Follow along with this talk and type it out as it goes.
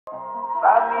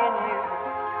about me and you.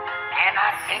 And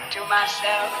I think to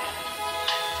myself,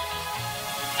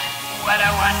 what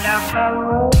a wonderful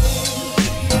world.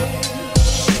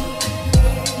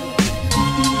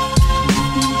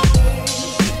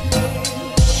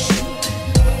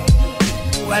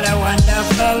 What a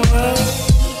wonderful world.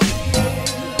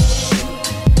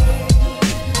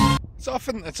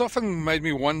 It's often made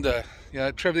me wonder,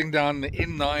 traveling down the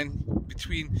N9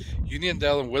 between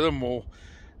Uniondale and Willamore,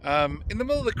 in the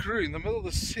middle of the Karoo, in the middle of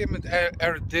the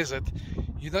semi-arid desert.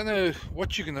 You don't know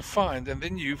what you're going to find, and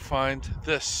then you find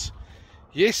this.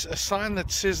 Yes, a sign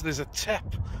that says there's a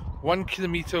tap 1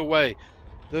 kilometer away.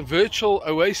 The virtual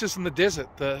oasis in the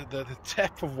desert, the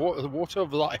tap of water, the water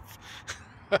of life.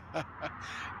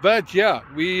 But yeah,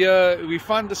 we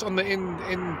find this on the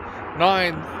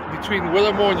N9 between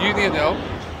Willamore and Uniondale,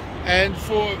 and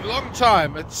for a long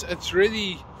time it's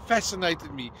really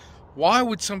fascinated me. Why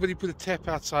would somebody put a tap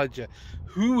outside here?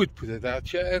 Who would put it out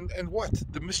here? And what?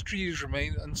 The mysteries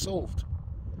remain unsolved.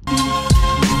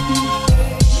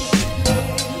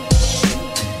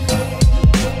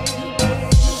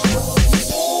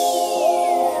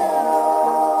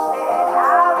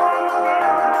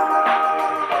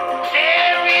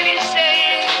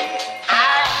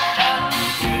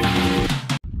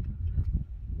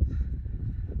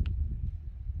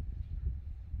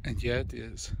 And here it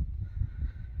is,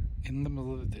 in the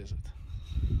middle of the desert,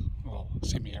 well,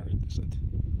 semi-arid desert.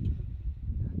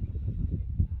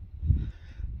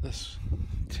 This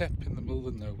tap in the middle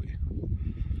of nowhere.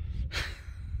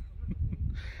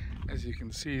 As you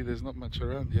can see, there's not much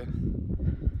around here.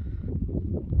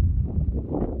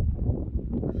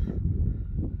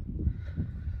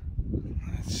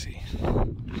 Let's see.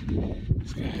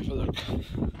 Let's go have a look.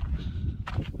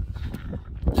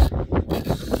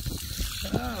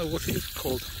 What is it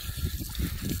called?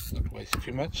 Not waste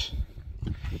too much.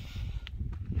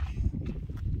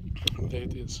 There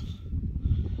it is.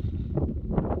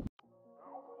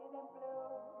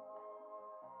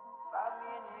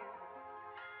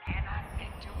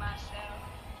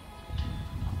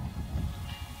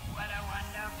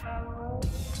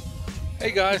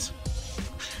 Hey guys,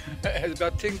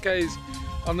 about 10 k's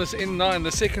on this N9,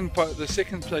 the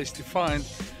second place to find.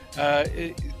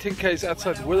 10 k's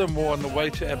outside Willamore on the way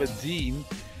to Aberdeen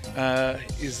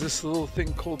is this little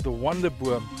thing called the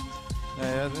Wonderboom. I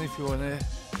don't know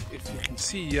if you can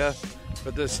see here,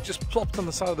 but it's just plopped on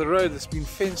the side of the road. It's been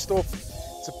fenced off.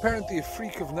 It's apparently a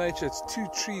freak of nature. It's two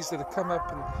trees that have come up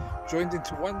and joined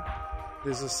into one.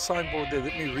 There's a signboard there.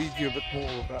 Let me read you a bit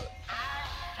more about it.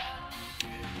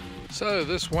 So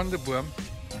this Wonderboom,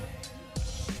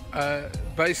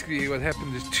 basically what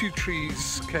happened is two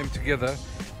trees came together.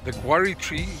 The guarri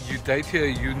tree, Eudacia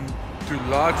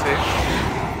undulate,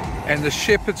 and the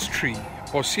shepherd's tree,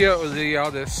 Boscia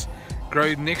olearis,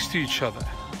 grow next to each other.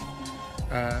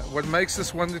 What makes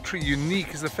this wonder tree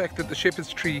unique is the fact that the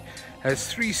shepherd's tree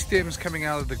has three stems coming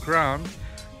out of the ground.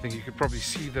 I think you could probably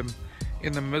see them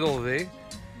in the middle there.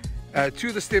 Two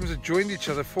of the stems have joined each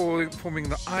other, forming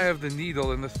the eye of the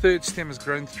needle, and the third stem has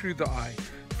grown through the eye,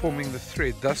 forming the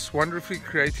thread, thus wonderfully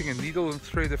creating a needle and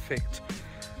thread effect.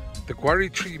 The guarri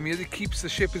tree merely keeps the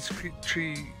shepherd's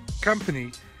tree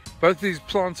company. Both these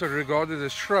plants are regarded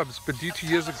as shrubs, but due to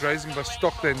years of grazing by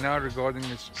stock, they're now regarded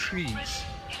as trees.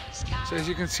 So as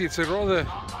you can see, it's a rather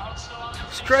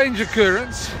strange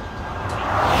occurrence.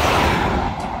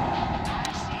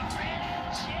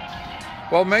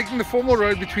 While making the formal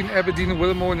road between Aberdeen and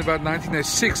Willamore in about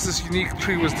 1906, this unique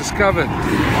tree was discovered.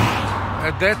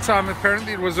 At that time,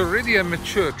 apparently it was already a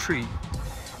mature tree.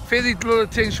 Fairly little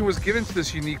attention was given to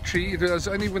this unique tree. It was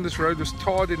only when this road was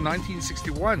tarred in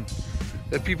 1961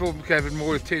 that people gave it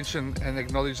more attention and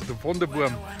acknowledged the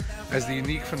Wonderboom as the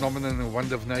unique phenomenon and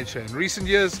wonder of nature. In recent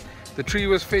years, the tree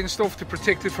was fenced off to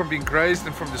protect it from being grazed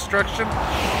and from destruction.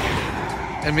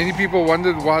 And many people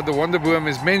wondered why the Wonderboom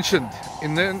is mentioned.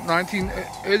 In the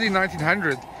early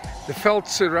 1900s, the veld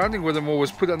surrounding Willamore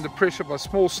was put under pressure by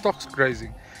small stocks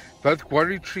grazing. Both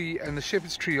guarri tree and the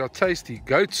shepherd's tree are tasty.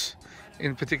 Goats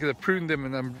in particular prune them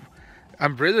in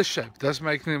umbrella shape, thus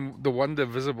making the wonder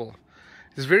visible.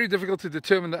 It is very difficult to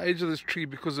determine the age of this tree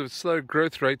because of its slow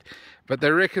growth rate, but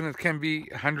they reckon it can be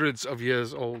hundreds of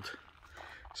years old.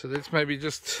 So let's maybe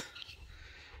just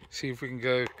see if we can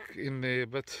go in there a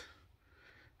bit.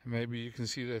 Maybe you can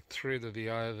see that thread of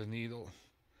the eye of the needle.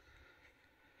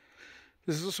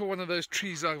 This is also one of those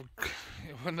trees, one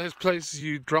of those places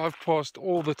you drive past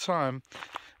all the time,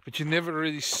 but you never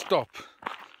really stop.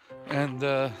 And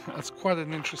that's quite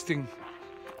an interesting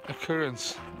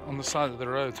occurrence on the side of the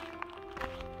road.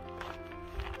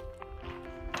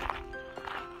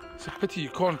 It's a pity you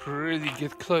can't really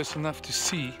get close enough to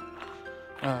see,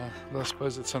 I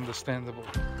suppose it's understandable.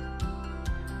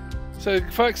 So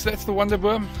folks, that's the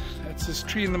Wonderboom. It's this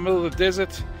tree in the middle of the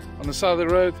desert on the side of the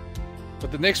road.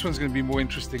 But the next one's going to be more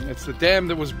interesting. It's the dam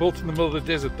that was built in the middle of the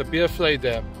desert, the Beerflay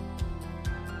Dam.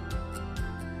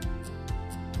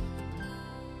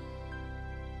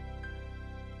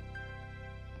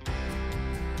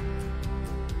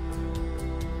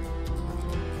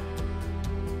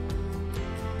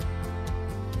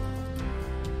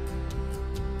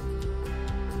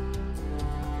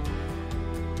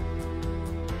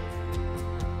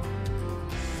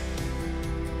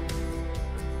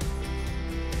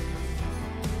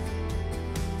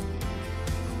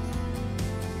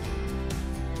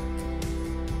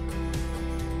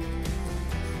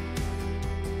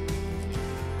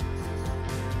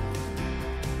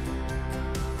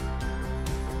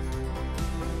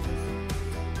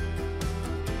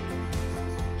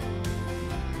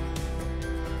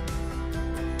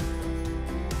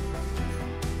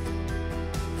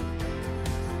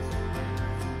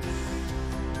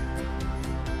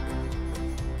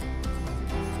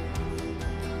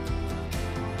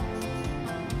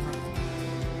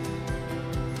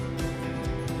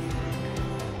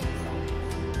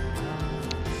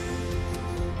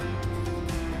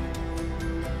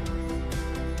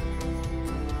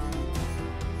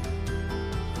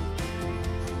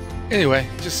 Anyway,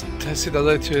 just said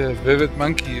hello to a vivid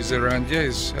monkey who's around here,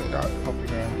 who's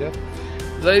hopping around here.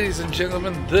 Ladies and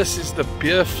gentlemen, this is the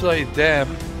Beerflay Dam.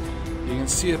 You can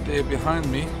see it there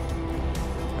behind me.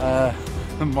 A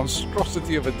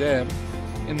monstrosity of a dam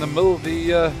in the middle of the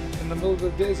desert, in the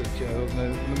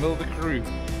middle of the Karoo.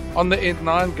 On the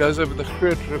N9, goes over the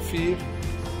Groot Rivier.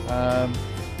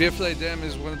 Beerflay Dam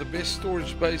is one of the best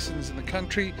storage basins in the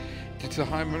country. Due to the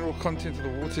high mineral content of the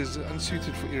water, is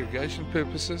unsuited for irrigation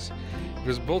purposes. It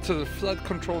was built as a flood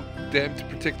control dam to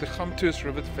protect the Gamtoos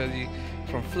River Valley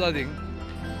from flooding.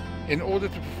 In order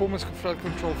to perform its flood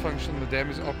control function, the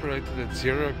dam is operated at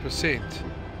 0%.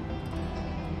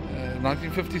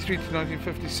 1953 to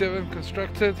 1957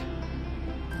 constructed.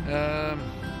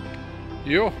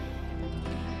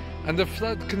 Under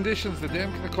flood conditions, the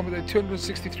dam can accommodate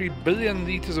 263 billion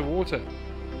litres of water,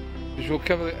 which will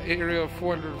cover the area of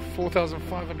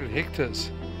 4,500 hectares.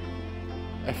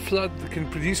 A flood can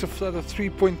produce a flood of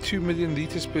 3.2 million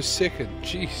litres per second.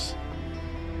 Jeez.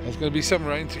 There's going to be some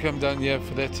rain to come down here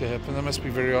for that to happen, I must be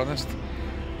very honest.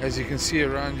 As you can see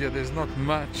around here, there's not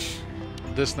much.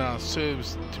 This now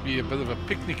serves to be a bit of a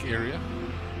picnic area.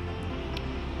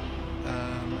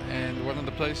 And one of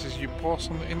the places you pass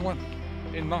on the N9,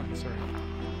 sorry.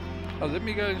 Let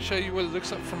me go and show you what it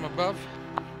looks like from above.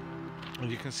 And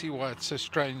you can see why it's so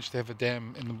strange to have a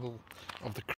dam in the middle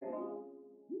of the creek.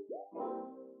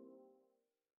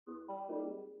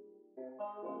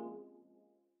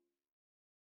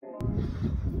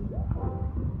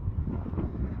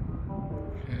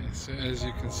 Okay, so as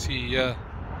you can see,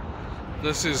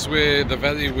 this is where the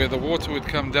valley where the water would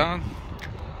come down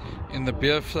in the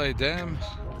Beerflay Dam.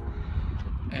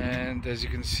 And as you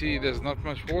can see, there's not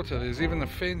much water. There's even a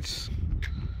fence.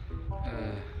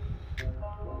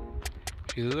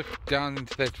 If you look down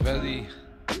into that valley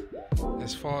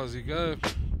as far as you go,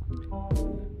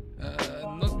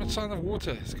 not much sign of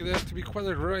water. It's going to have to be quite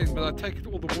a rain, but I take it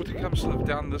all the water comes sort of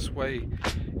down this way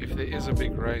if there is a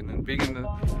big rain. And being in the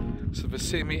sort of a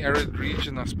semi-arid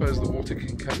region, I suppose the water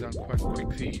can come down quite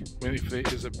quickly if there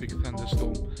is a big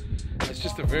thunderstorm. It's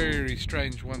just a very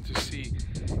strange one to see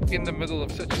in the middle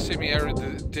of such a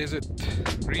semi-arid desert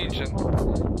region.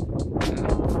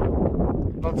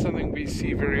 Not something we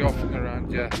see very often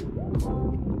around here.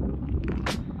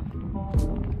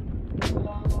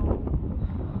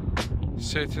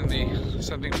 Certainly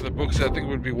something for the books. I think it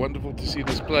would be wonderful to see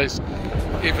this place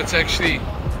if it's actually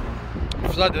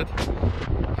flooded.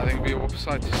 I think it would be a wonderful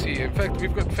sight to see. In fact,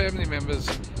 we've got family members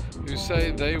who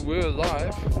say they were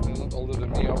alive, they're not older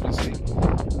than me obviously,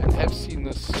 and have seen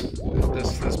this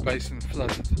basin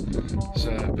flooded.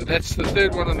 So, but that's the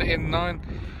third one on the N9,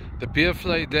 the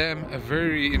Beerflay Dam, a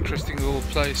very interesting little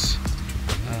place,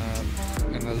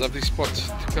 and a lovely spot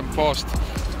to come past.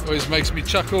 Always makes me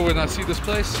chuckle when I see this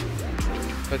place.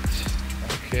 But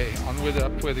okay, onward,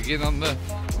 upward again on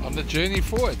the journey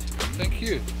forward. Thank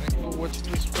you for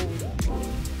watching this forward.